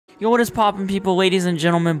Yo, what is poppin', people, ladies and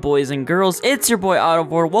gentlemen, boys and girls? It's your boy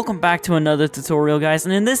OutofOrder. Welcome back to another tutorial, guys.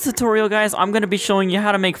 And in this tutorial, guys, I'm gonna be showing you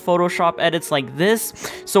how to make Photoshop edits like this.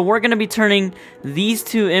 So we're gonna be turning these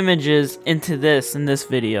two images into this in this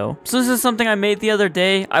video. So this is something I made the other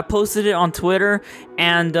day. I posted it on Twitter,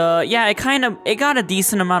 and yeah, it got a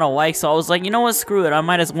decent amount of likes. So I was like, you know what, screw it. I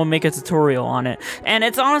might as well make a tutorial on it. And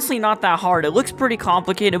it's honestly not that hard. It looks pretty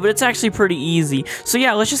complicated, but it's actually pretty easy. So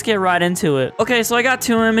yeah, let's just get right into it. Okay, so I got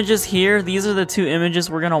two images here. These are the two images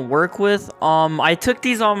we're gonna work with. I took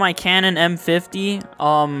these on my Canon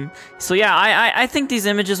M50. So yeah, I think these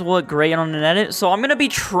images will look great on an edit. So I'm gonna be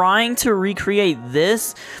trying to recreate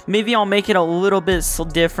this. Maybe I'll make it a little bit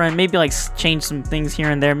different. Maybe like change some things here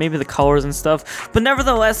and there. Maybe the colors and stuff. But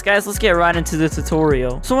nevertheless, guys, let's get right into the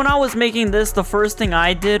tutorial. So when I was making this, the first thing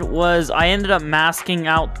I did was I ended up masking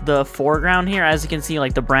out the foreground here, as you can see,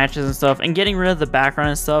 like the branches and stuff, and getting rid of the background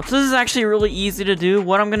and stuff. So this is actually really easy to do.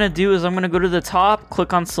 What I'm gonna do is I'm gonna go to the top,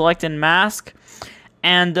 click on select and mask,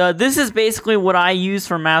 and this is basically what I use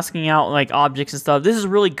for masking out like objects and stuff. This is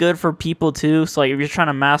really good for people too. So like if you're trying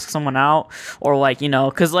to mask someone out, or like, you know,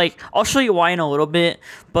 because like I'll show you why in a little bit.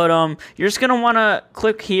 But you're just gonna want to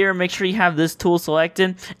click here, make sure you have this tool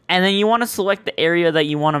selected, and then you want to select the area that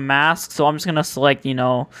you want to mask. So I'm just gonna select, you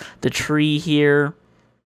know, the tree here,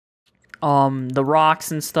 the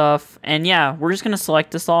rocks and stuff, and yeah, we're just gonna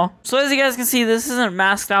select this all. So as you guys can see, this isn't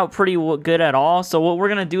masked out pretty good at all. So what we're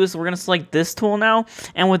gonna do is we're gonna select this tool now,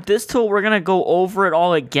 and with this tool we're gonna go over it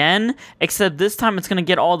all again, except this time it's gonna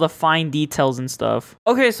get all the fine details and stuff.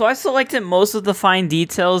 Okay, so I selected most of the fine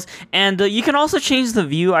details, and you can also change the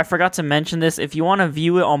view. I forgot to mention this. If you want to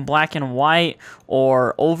view it on black and white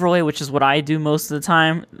or overlay, which is what I do most of the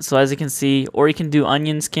time, so as you can see, or you can do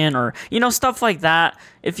onion skin, or you know, stuff like that.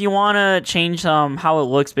 If you want to change how it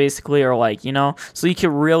looks basically, or like, you know, so you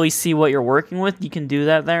can really see what you're working with, you can do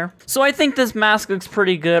that there. So I think this mask looks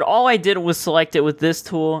pretty good. All I did was select it with this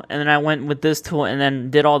tool, and then I went with this tool and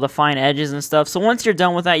then did all the fine edges and stuff. So once you're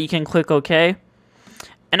done with that, you can click OK.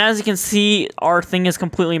 And as you can see, our thing is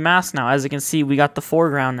completely masked now. As you can see, we got the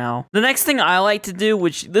foreground now. The next thing I like to do,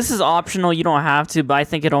 which this is optional, you don't have to, but I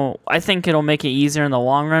think it'll make it easier in the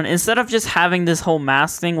long run. Instead of just having this whole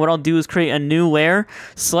mask thing, what I'll do is create a new layer,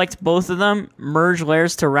 select both of them, merge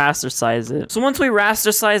layers to raster size it. So once we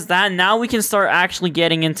raster size that, now we can start actually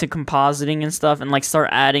getting into compositing and stuff, and like start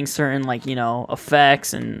adding certain, like, you know,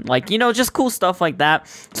 effects and like, you know, just cool stuff like that.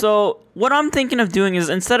 So what I'm thinking of doing is,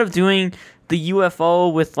 instead of doing the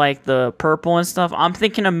UFO with like the purple and stuff, I'm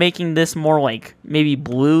thinking of making this more like maybe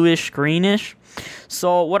bluish, greenish.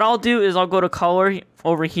 So what I'll do is I'll go to color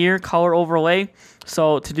over here, color overlay.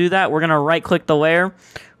 So to do that, we're gonna right click the layer,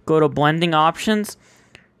 go to blending options,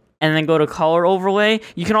 and then go to color overlay.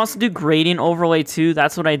 You can also do gradient overlay too.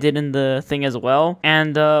 That's what I did in the thing as well.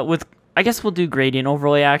 And I guess we'll do gradient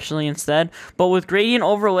overlay actually instead. But with gradient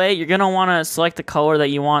overlay, you're gonna want to select the color that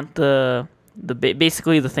you want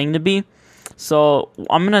basically the thing to be. So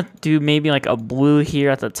I'm gonna do maybe like a blue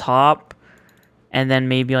here at the top, and then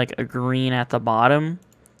maybe like a green at the bottom.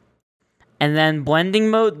 And then blending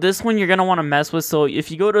mode, this one you're gonna want to mess with. So if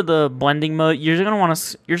you go to the blending mode, you're just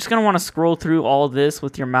gonna want to scroll through all this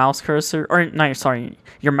with your mouse cursor, or no, sorry,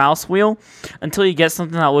 your mouse wheel, until you get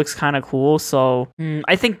something that looks kind of cool. So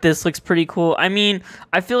I think this looks pretty cool. I mean,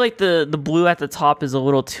 I feel like the blue at the top is a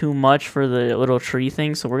little too much for the little tree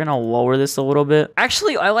thing, so we're gonna lower this a little bit.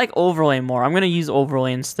 Actually, I like overlay more. I'm gonna use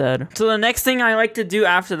overlay instead. So the next thing I like to do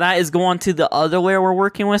after that is go on to the other layer we're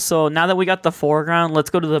working with. So now that we got the foreground, let's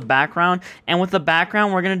go to the background. And with the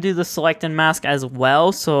background, we're going to do the select and mask as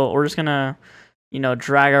well. So we're just going to, you know,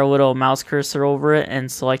 drag our little mouse cursor over it and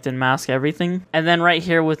select and mask everything. And then right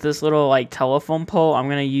here with this little like telephone pole, I'm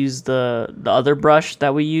going to use the other brush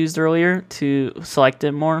that we used earlier to select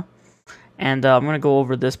it more. And I'm going to go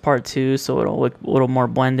over this part too, so it'll look a little more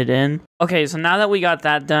blended in. Okay, so now that we got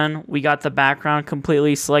that done, we got the background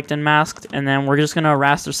completely selected and masked, and then we're just going to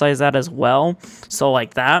raster size that as well, so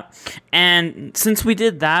like that. And since we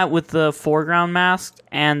did that with the foreground masked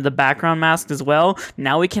and the background masked as well,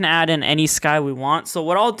 now we can add in any sky we want. So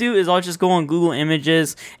what I'll do is I'll just go on Google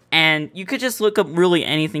Images, and you could just look up really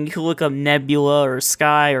anything. You could look up nebula or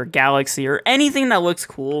sky or galaxy or anything that looks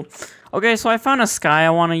cool. Okay, so I found a sky I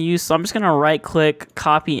want to use, so I'm just going to right click,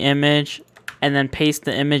 copy image, and then paste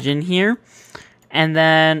the image in here. And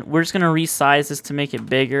then we're just going to resize this to make it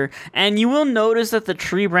bigger. And you will notice that the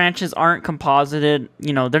tree branches aren't composited.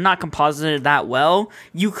 You know, they're not composited that well.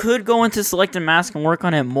 You could go into selected mask and work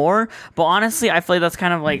on it more. But honestly, I feel like that's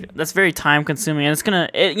kind of like, that's very time consuming. And it's going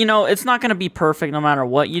to, you know, it's not going to be perfect no matter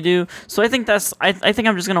what you do. So I think that's, I think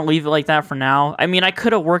I'm just going to leave it like that for now. I mean, I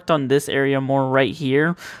could have worked on this area more right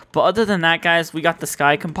here. But other than that, guys, we got the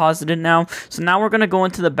sky composited now. So now we're going to go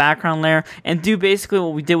into the background layer and do basically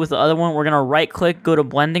what we did with the other one. We're going to right click, go to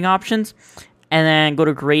blending options, and then go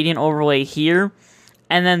to gradient overlay here.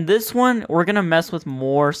 And then this one, we're going to mess with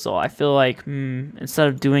more. So I feel like instead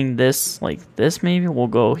of doing this like this, maybe we'll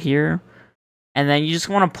go here. And then you just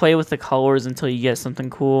want to play with the colors until you get something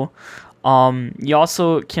cool. You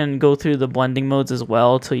also can go through the blending modes as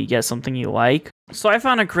well till you get something you like. So I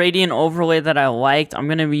found a gradient overlay that I liked. I'm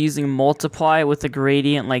going to be using multiply with the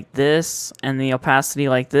gradient like this and the opacity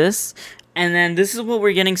like this. And then this is what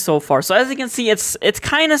we're getting so far. So as you can see, it's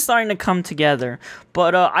kind of starting to come together.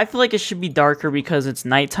 But I feel like it should be darker because it's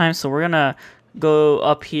nighttime. So we're going to go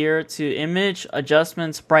up here to image,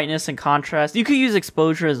 adjustments, brightness, and contrast. You could use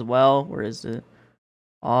exposure as well. Where is it?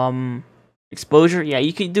 Exposure, yeah,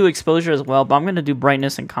 you can do exposure as well, but I'm going to do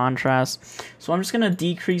brightness and contrast. So I'm just going to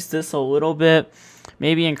decrease this a little bit,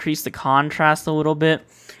 maybe increase the contrast a little bit,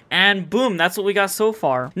 and boom, that's what we got so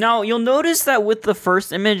far. Now, you'll notice that with the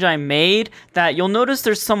first image I made, that you'll notice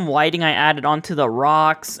there's some lighting I added onto the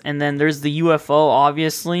rocks, and then there's the UFO,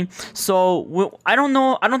 obviously. So, I don't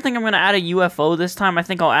know, I don't think I'm going to add a UFO this time. I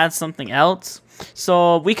think I'll add something else.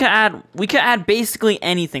 So we could add basically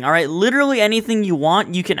anything, all right? Literally anything you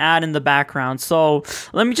want, you can add in the background. So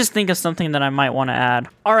let me just think of something that I might want to add.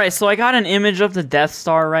 All right, so I got an image of the Death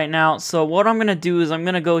Star right now. So what I'm going to do is I'm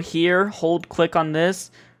going to go here, hold click on this.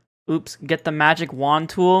 Oops, get the magic wand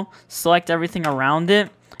tool, select everything around it,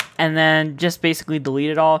 and then just basically delete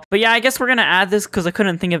it all. But yeah, I guess we're going to add this because I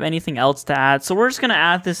couldn't think of anything else to add. So we're just going to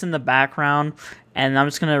add this in the background. And I'm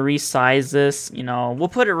just going to resize this, you know, we'll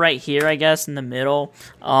put it right here, I guess, in the middle.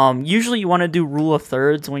 Usually you want to do rule of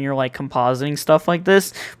thirds when you're like compositing stuff like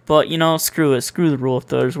this, but you know, screw it, screw the rule of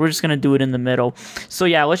thirds. We're just going to do it in the middle. So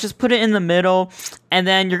yeah, let's just put it in the middle. And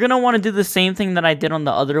then you're going to want to do the same thing that I did on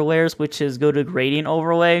the other layers, which is go to gradient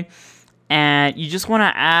overlay. And you just want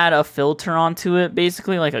to add a filter onto it,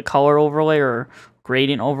 basically like a color overlay or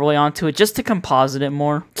gradient overlay onto it just to composite it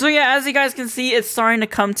more. So yeah, as you guys can see, it's starting to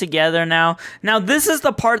come together now. Now this is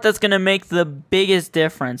the part that's going to make the biggest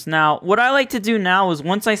difference. Now what I like to do now is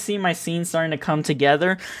once I see my scene starting to come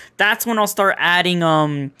together, that's when I'll start adding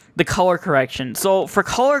the color correction. So for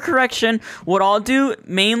color correction, what I'll do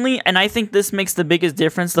mainly, and I think this makes the biggest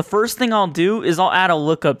difference, the first thing I'll do is I'll add a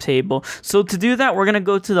lookup table. So to do that, we're going to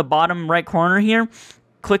go to the bottom right corner here,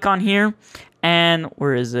 click on here, and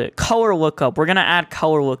where is it? Color lookup. We're going to add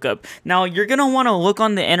color lookup. Now, you're going to want to look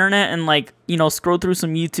on the internet and like, you know, scroll through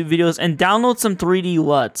some YouTube videos and download some 3D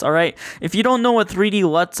LUTs, all right? If you don't know what 3D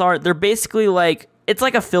LUTs are, they're basically like, it's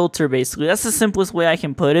like a filter basically. That's the simplest way I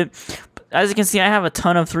can put it. As you can see, I have a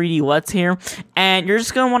ton of 3D LUTs here, and you're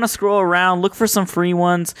just going to want to scroll around, look for some free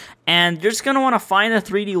ones, and you're just going to want to find a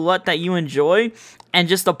 3D LUT that you enjoy and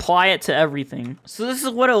just apply it to everything. So this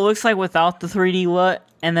is what it looks like without the 3D LUT,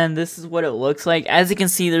 and then this is what it looks like. As you can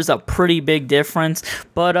see, there's a pretty big difference,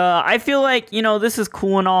 but I feel like, you know, this is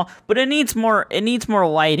cool and all, but it needs more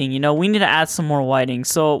lighting, you know, we need to add some more lighting.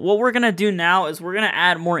 So what we're going to do now is we're going to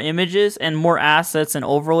add more images and more assets and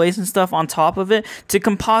overlays and stuff on top of it to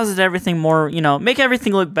composite everything more, you know, make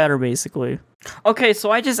everything look better basically. Okay,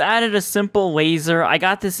 so I just added a simple laser. I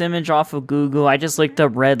got this image off of Google. I just looked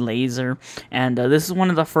up red laser, and this is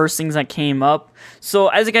one of the first things that came up. So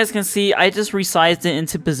as you guys can see, I just resized it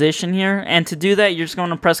into position here, and to do that, you're just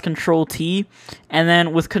going to press Control T, and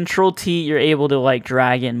then with Control T, you're able to like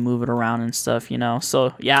drag it and move it around and stuff, you know.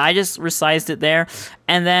 So yeah, I just resized it there,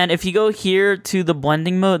 and then if you go here to the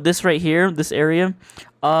blending mode, this right here, this area.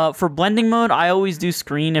 For blending mode, I always do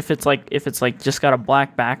screen if it's like just got a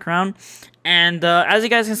black background. And as you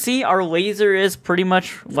guys can see, our laser is pretty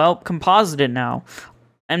much well composited now.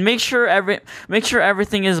 And make sure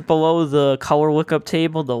everything is below the color lookup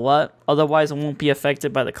table, the LUT, otherwise it won't be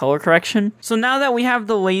affected by the color correction. So now that we have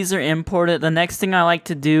the laser imported, the next thing I like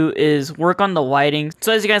to do is work on the lighting.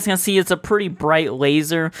 So as you guys can see, it's a pretty bright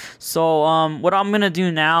laser. So what I'm gonna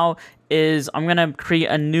do now is I'm gonna create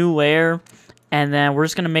a new layer. And then we're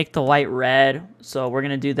just going to make the light red. So we're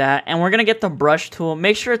going to do that. And we're going to get the brush tool.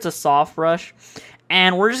 Make sure it's a soft brush.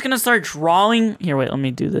 And we're just going to start drawing. Here, wait, let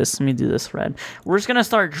me do this. Let me do this red. We're just going to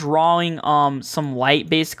start drawing some light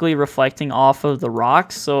basically reflecting off of the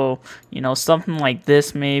rocks. So, you know, something like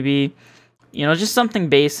this maybe. You know, just something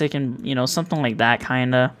basic and, you know, something like that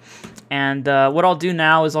kind of. And what I'll do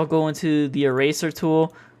now is I'll go into the eraser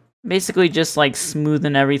tool, basically just like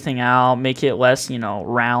smoothing everything out, make it less, you know,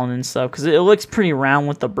 round and stuff, because it looks pretty round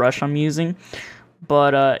with the brush I'm using.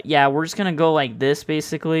 But yeah, we're just gonna go like this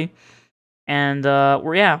basically, and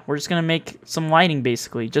we're just gonna make some lighting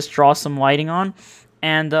basically, just draw some lighting on.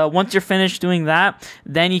 And once you're finished doing that,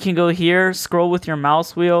 then you can go here, scroll with your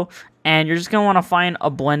mouse wheel, and you're just gonna want to find a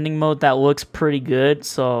blending mode that looks pretty good.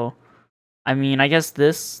 So I mean, I guess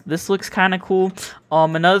this looks kind of cool.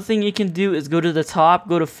 Another thing you can do is go to the top,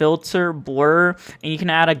 go to filter, blur, and you can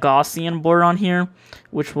add a Gaussian blur on here,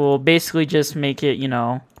 which will basically just make it, you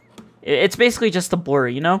know, it's basically just a blur,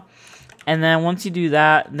 you know. And then once you do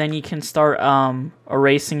that, then you can start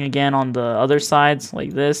erasing again on the other sides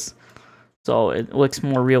like this, so it looks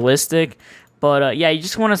more realistic. But yeah, you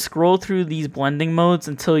just want to scroll through these blending modes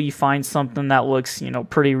until you find something that looks, you know,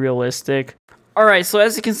 pretty realistic. Alright, so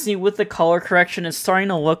as you can see with the color correction, it's starting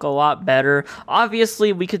to look a lot better.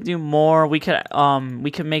 Obviously, we could do more. We could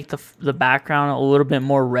make the background a little bit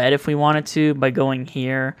more red if we wanted to by going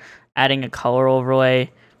here, adding a color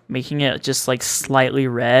overlay, making it just like slightly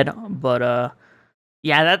red. But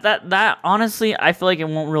yeah, that honestly, I feel like it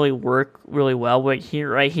won't really work really well right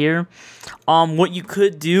here. What you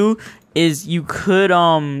could do is you could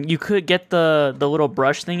get the little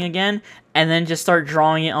brush thing again, and then just start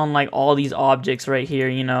drawing it on like all these objects right here,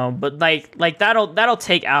 you know. But like that'll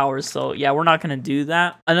take hours, so yeah, we're not gonna do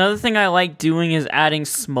that. Another thing I like doing is adding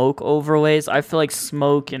smoke overlays. I feel like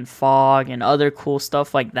smoke and fog and other cool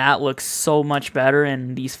stuff like that looks so much better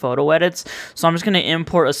in these photo edits. So I'm just gonna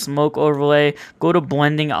import a smoke overlay, go to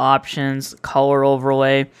blending options, color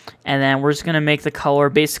overlay, and then we're just gonna make the color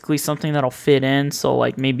basically something that'll fit in. So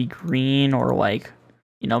like maybe green, or like,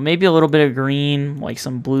 you know, maybe a little bit of green, like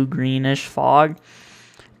some blue greenish fog.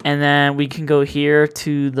 And then we can go here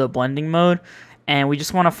to the blending mode, and we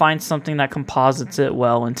just want to find something that composites it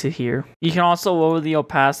well into here. You can also lower the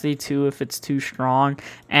opacity too if it's too strong,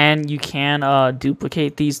 and you can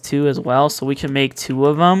duplicate these two as well, so we can make two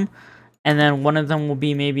of them, and then one of them will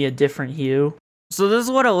be maybe a different hue. So this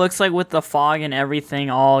is what it looks like with the fog and everything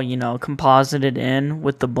all, you know, composited in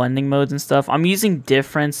with the blending modes and stuff. I'm using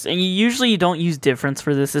difference, and you don't use difference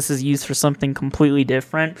for this. This is used for something completely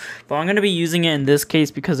different, but I'm going to be using it in this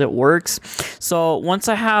case because it works. So once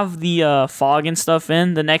I have the fog and stuff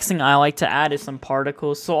in, the next thing I like to add is some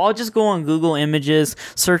particles. So I'll just go on Google Images,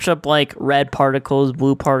 search up like red particles,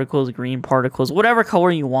 blue particles, green particles, whatever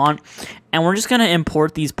color you want, and we're just going to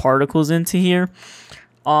import these particles into here.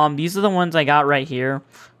 These are the ones I got right here,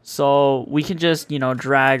 so we can just, you know,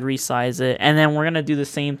 drag, resize it, and then we're gonna do the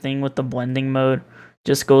same thing with the blending mode.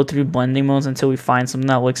 Just go through blending modes until we find something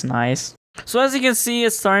that looks nice. So as you can see,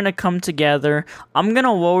 it's starting to come together. I'm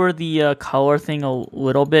gonna lower the color thing a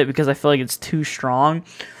little bit because I feel like it's too strong.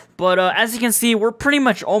 But as you can see, we're pretty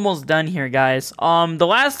much almost done here, guys. The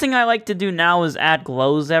last thing I like to do now is add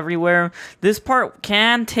glows everywhere. This part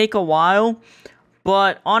can take a while,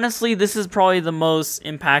 but honestly, this is probably the most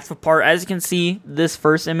impactful part. As you can see, this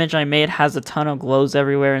first image I made has a ton of glows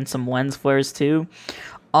everywhere and some lens flares too.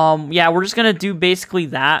 Yeah, we're just gonna do basically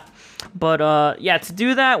that. But yeah, to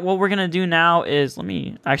do that, what we're gonna do now is, let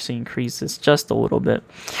me actually increase this just a little bit.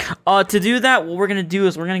 To do that, what we're gonna do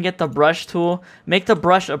is we're gonna get the brush tool, make the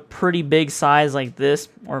brush a pretty big size like this,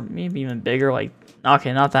 or maybe even bigger, like,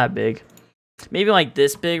 okay, not that big, maybe like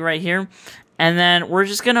this big right here. And then we're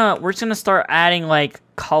just gonna start adding like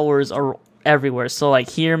colors everywhere. So like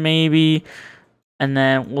here maybe, and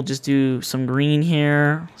then we'll just do some green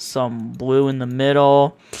here, some blue in the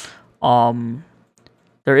middle.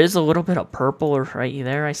 There is a little bit of purple right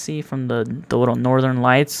there I see from the little northern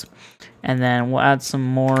lights, and then we'll add some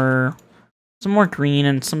more green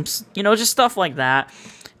and some, you know, just stuff like that.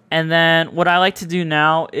 And then what I like to do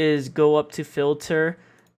now is go up to filter,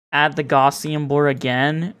 add the Gaussian blur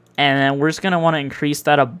again. And then we're just going to want to increase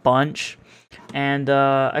that a bunch. And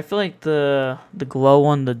I feel like the glow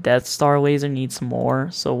on the Death Star laser needs some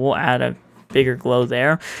more. So we'll add a bigger glow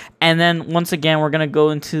there. And then once again, we're going to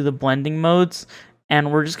go into the blending modes.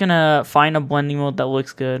 And we're just going to find a blending mode that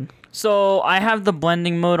looks good. So I have the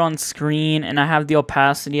blending mode on screen, and I have the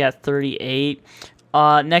opacity at 38.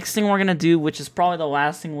 Next thing we're going to do, which is probably the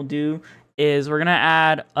last thing we'll do, is we're going to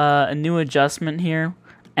add a new adjustment here.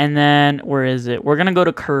 And then, where is it? We're going to go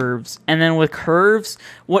to curves. And then with curves,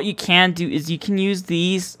 what you can do is you can use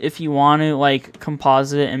these if you want to, like,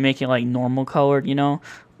 composite it and make it, like, normal colored, you know?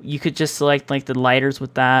 you could just select like the lighters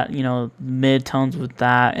with that, you know, mid tones with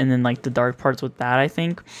that, and then like the dark parts with that. I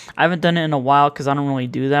think I haven't done it in a while because I don't really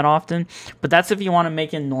do that often, but that's if you want to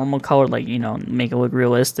make it normal color, like, you know, make it look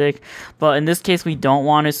realistic. But in this case we don't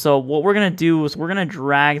want it, so what we're gonna do is we're gonna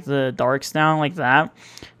drag the darks down like that,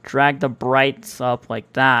 drag the brights up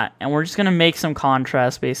like that, and we're just gonna make some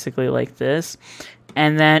contrast basically like this.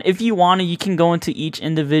 And then if you want to, you can go into each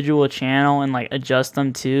individual channel and like adjust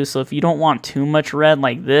them too. So if you don't want too much red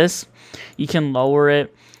like this, you can lower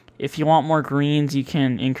it. If you want more greens, you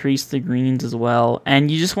can increase the greens as well. And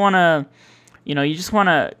you just want to, you know, you just want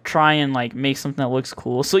to try and like make something that looks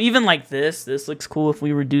cool. So even like this looks cool. If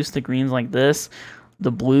we reduce the greens like this, the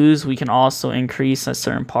blues we can also increase at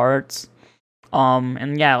certain parts.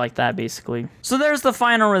 And yeah, like that basically. So there's the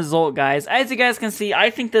final result, guys. As you guys can see, I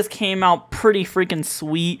think this came out pretty freaking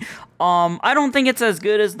sweet. I don't think it's as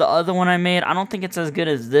good as the other one I made. I don't think it's as good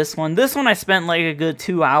as this one. This one I spent like a good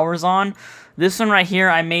 2 hours on. This one right here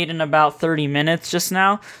I made in about 30 minutes just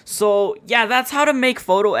now. So yeah, that's how to make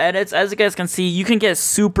photo edits. As you guys can see, you can get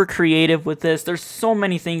super creative with this. There's so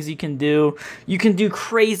many things you can do. You can do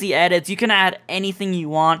crazy edits. You can add anything you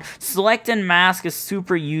want. Select and mask is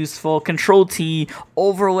super useful. Control T,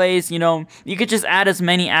 overlays, you know, you could just add as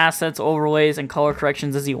many assets, overlays, and color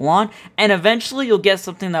corrections as you want. And eventually you'll get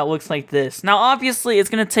something that looks like this. Now obviously it's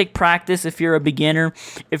going to take practice if you're a beginner.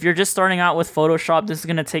 If you're just starting out with Photoshop, this is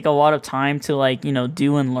going to take a lot of time to, like, you know,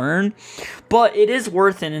 do and learn, but it is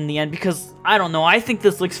worth it in the end because I don't know, I think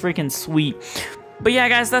this looks freaking sweet. But yeah,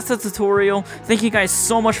 guys, that's the tutorial. Thank you guys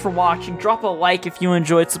so much for watching. Drop a like if you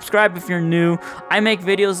enjoyed, subscribe if you're new. I make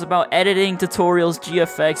videos about editing, tutorials,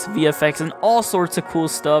 GFX, VFX, and all sorts of cool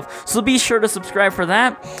stuff, so be sure to subscribe for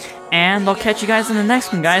that, and I'll catch you guys in the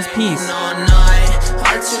next one, guys. Peace.